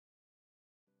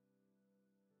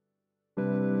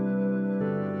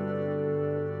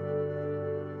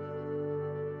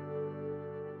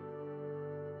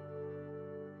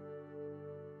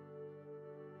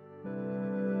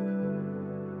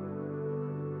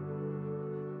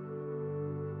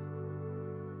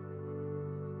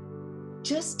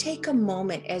just take a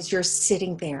moment as you're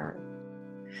sitting there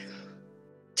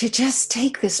to just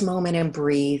take this moment and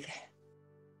breathe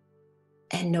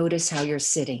and notice how you're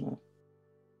sitting.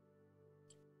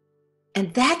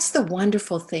 And that's the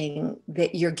wonderful thing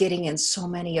that you're getting in so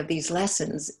many of these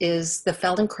lessons is the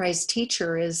Feldenkrais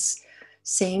teacher is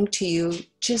saying to you,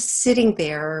 just sitting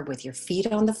there with your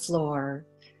feet on the floor,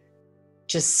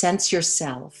 just sense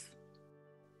yourself.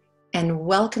 And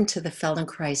welcome to the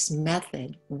Feldenkrais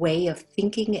method, way of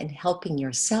thinking and helping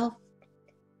yourself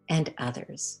and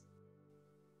others.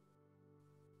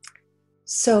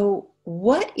 So,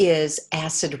 what is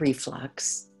acid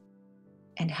reflux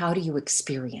and how do you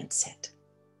experience it?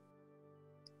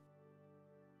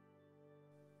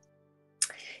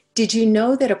 Did you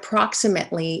know that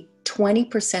approximately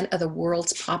 20% of the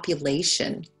world's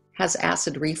population has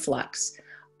acid reflux,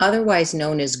 otherwise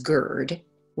known as GERD,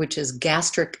 which is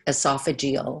gastric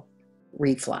esophageal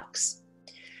reflux?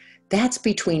 That's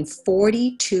between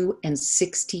 42 and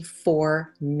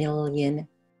 64 million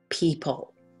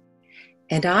people.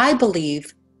 And I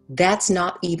believe that's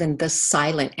not even the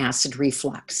silent acid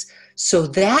reflux. So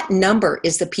that number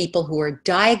is the people who are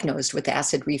diagnosed with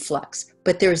acid reflux.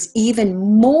 But there's even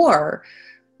more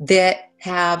that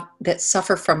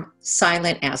suffer from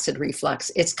silent acid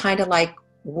reflux. It's kind of like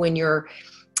when you're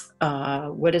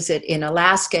in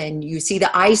Alaska and you see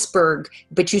the iceberg,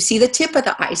 but you see the tip of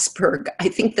the iceberg. I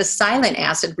think the silent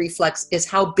acid reflux is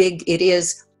how big it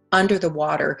is under the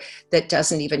water that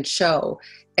doesn't even show,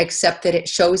 except that it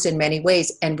shows in many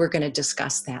ways, and we're going to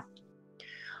discuss that.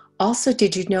 Also,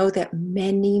 did you know that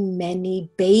many, many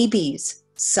babies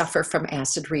suffer from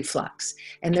acid reflux?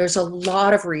 And there's a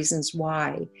lot of reasons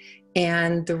why.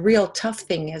 And the real tough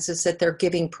thing is that they're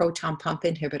giving proton pump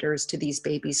inhibitors to these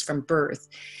babies from birth.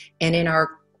 And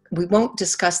we won't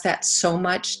discuss that so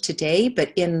much today,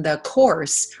 but in the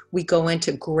course, we go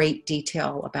into great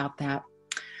detail about that.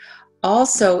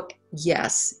 Also,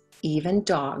 yes, even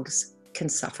dogs can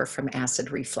suffer from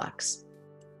acid reflux.